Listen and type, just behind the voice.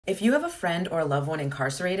If you have a friend or a loved one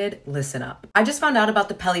incarcerated, listen up. I just found out about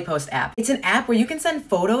the Pelipost app. It's an app where you can send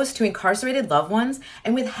photos to incarcerated loved ones,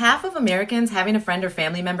 and with half of Americans having a friend or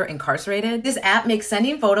family member incarcerated, this app makes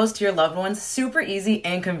sending photos to your loved ones super easy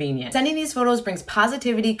and convenient. Sending these photos brings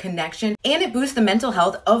positivity, connection, and it boosts the mental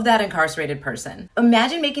health of that incarcerated person.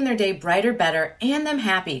 Imagine making their day brighter, better, and them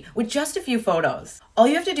happy with just a few photos. All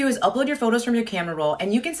you have to do is upload your photos from your camera roll,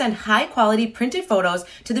 and you can send high-quality printed photos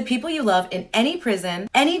to the people you love in any prison,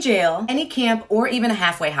 any jail, any camp, or even a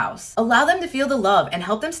halfway house. Allow them to feel the love and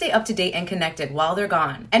help them stay up to date and connected while they're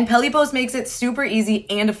gone. And Pelipost makes it super easy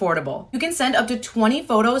and affordable. You can send up to 20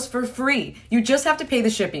 photos for free. You just have to pay the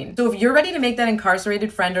shipping. So if you're ready to make that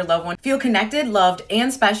incarcerated friend or loved one feel connected, loved,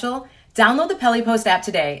 and special, download the Pelipost app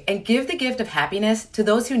today and give the gift of happiness to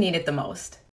those who need it the most.